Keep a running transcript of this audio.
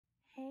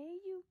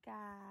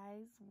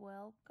guys,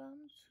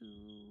 welcome to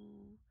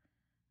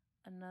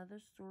another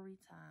story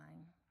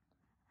time.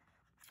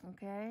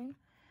 Okay,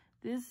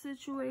 this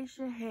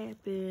situation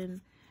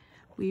happened.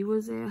 We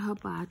was at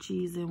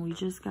Hibachi's and we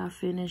just got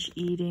finished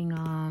eating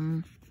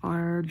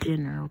our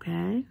dinner.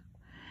 Okay,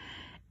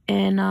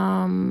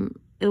 and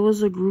it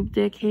was a group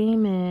that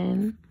came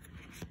in,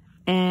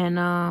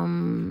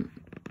 and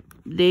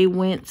they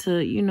went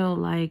to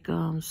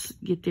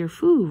get their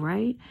food,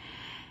 right?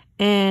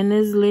 And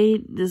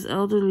this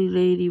elderly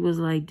lady was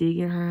like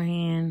digging her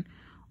hand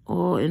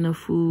all in the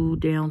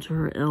food down to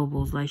her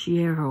elbows. Like she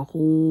had her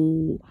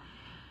whole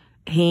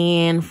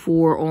hand,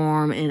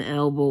 forearm, and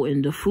elbow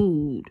in the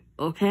food.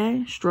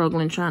 Okay?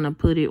 Struggling trying to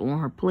put it on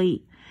her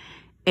plate.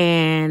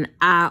 And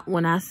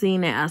when I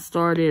seen it, I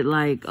started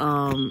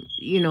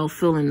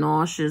feeling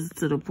nauseous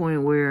to the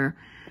point where,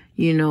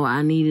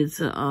 I needed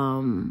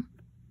to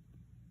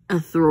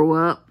throw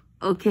up.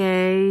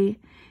 Okay?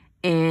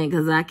 And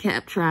because I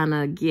kept trying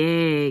to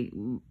gag,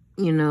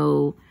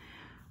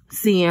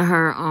 seeing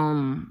her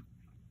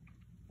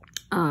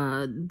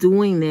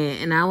doing that.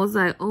 And I was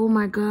like, oh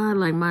my God,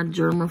 like my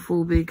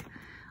germophobic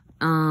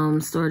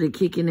started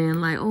kicking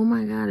in. Like, oh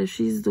my God, if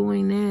she's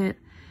doing that,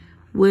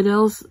 what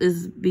else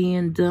is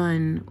being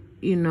done,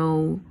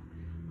 to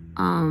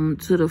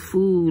the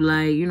food?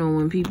 Like,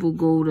 when people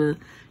go to,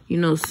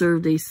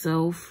 serve they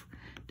self,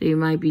 they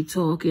might be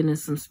talking and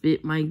some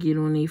spit might get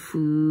on their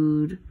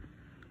food.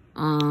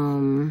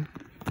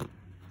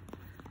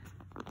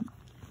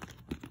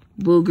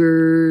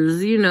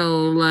 Boogers,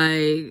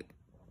 like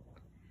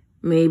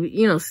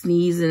maybe,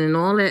 sneezing and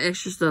all that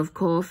extra stuff,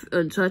 coughing,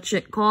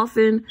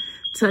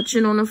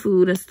 touching on the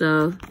food and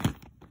stuff.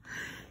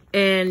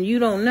 And you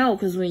don't know,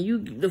 because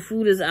the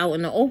food is out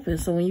in the open.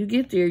 So when you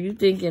get there, you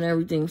thinking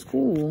everything's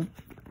cool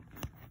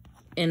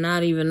and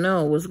not even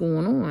know what's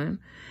going on.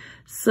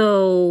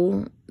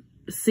 So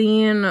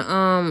seeing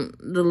the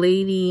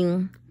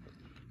lady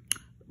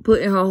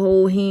putting her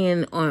whole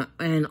hand on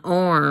an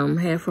arm,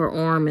 half her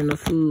arm in the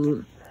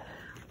food,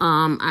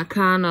 I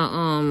kind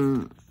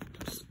of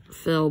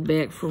fell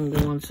back from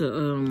going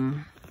to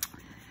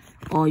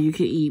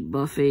all-you-can-eat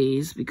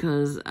buffets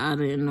because I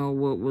didn't know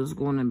what was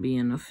going to be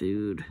in the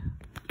food,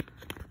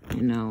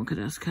 because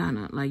that's kind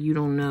of like, you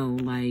don't know,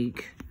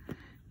 like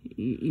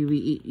you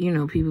be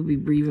people be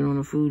breathing on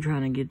the food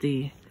trying to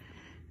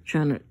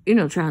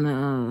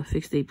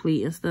fix their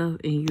plate and stuff,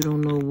 and you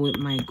don't know what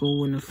might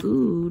go in the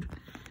food.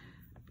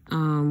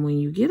 When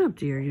you get up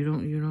there, you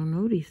don't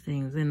know these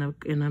things. And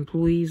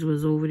employees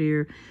was over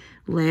there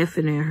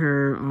laughing at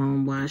her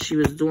while she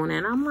was doing that.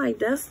 And I'm like,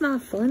 that's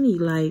not funny.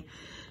 Like,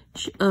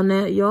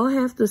 y'all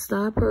have to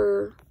stop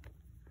her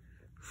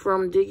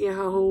from digging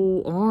her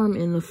whole arm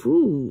in the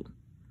food.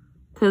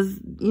 Because,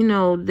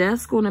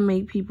 that's going to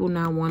make people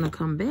not want to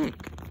come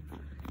back.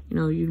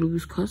 You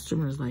lose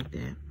customers like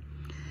that.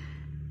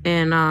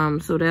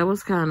 And so that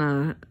was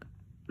kind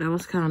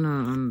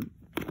of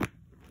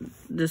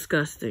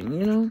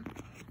disgusting,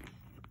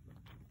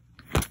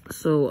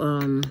 so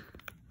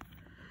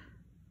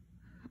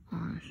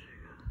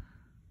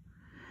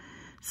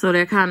so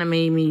that kind of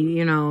made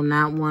me,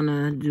 not want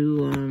to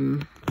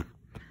do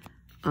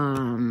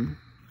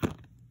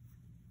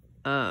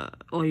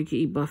all you can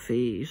eat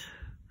buffets.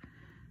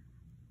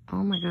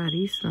 Oh my God,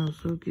 these smell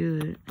so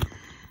good.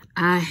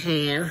 I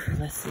have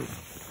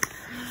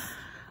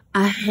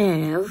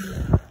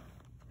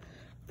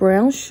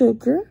brown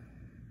sugar,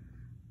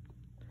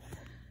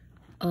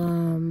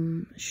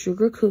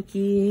 sugar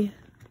cookie,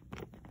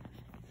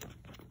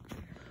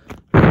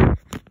 come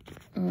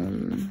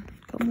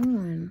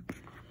on,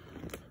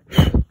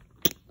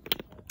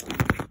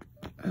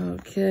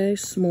 okay,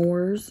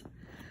 s'mores,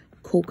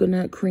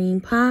 coconut cream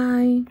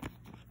pie,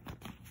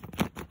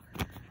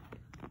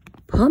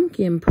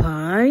 pumpkin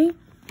pie,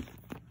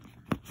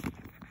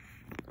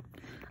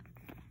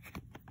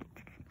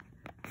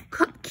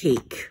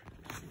 cupcake,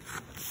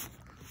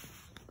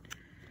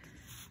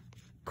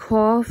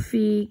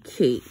 coffee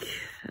cake.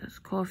 That's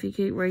coffee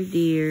cake right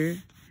there.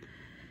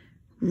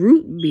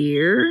 Root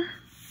beer.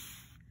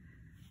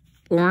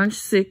 Orange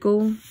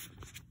sickle.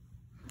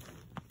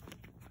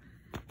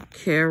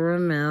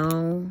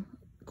 Caramel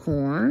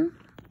corn.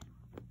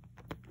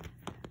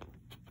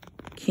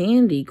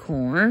 Candy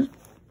corn.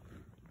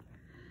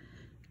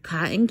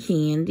 Cotton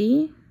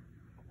candy.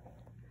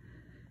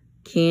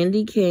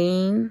 Candy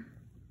cane.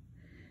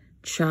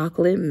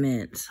 Chocolate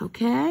mints.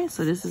 Okay,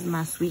 so this is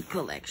my sweet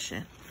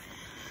collection.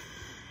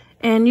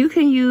 And you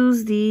can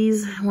use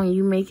these when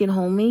you making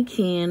homemade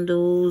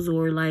candles,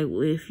 or like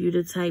if you're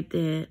the type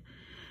that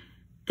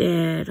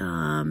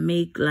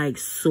make like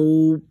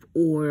soap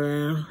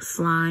or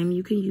slime,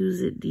 you can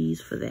use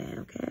these for that,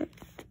 okay?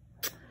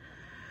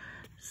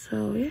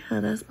 So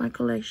yeah, that's my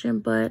collection.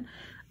 But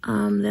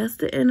that's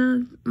the end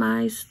of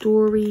my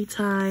story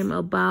time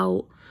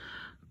about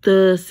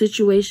the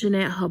situation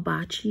at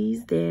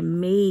Hibachi's that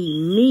made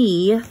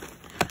me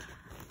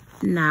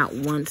not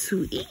want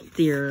to eat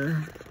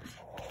there,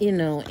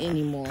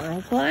 anymore,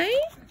 okay?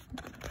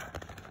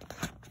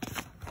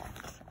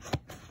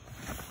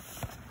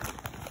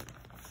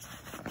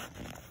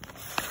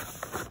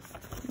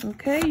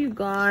 Okay, you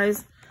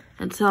guys.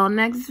 Until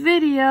next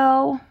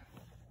video.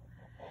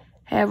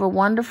 Have a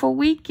wonderful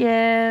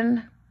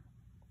weekend.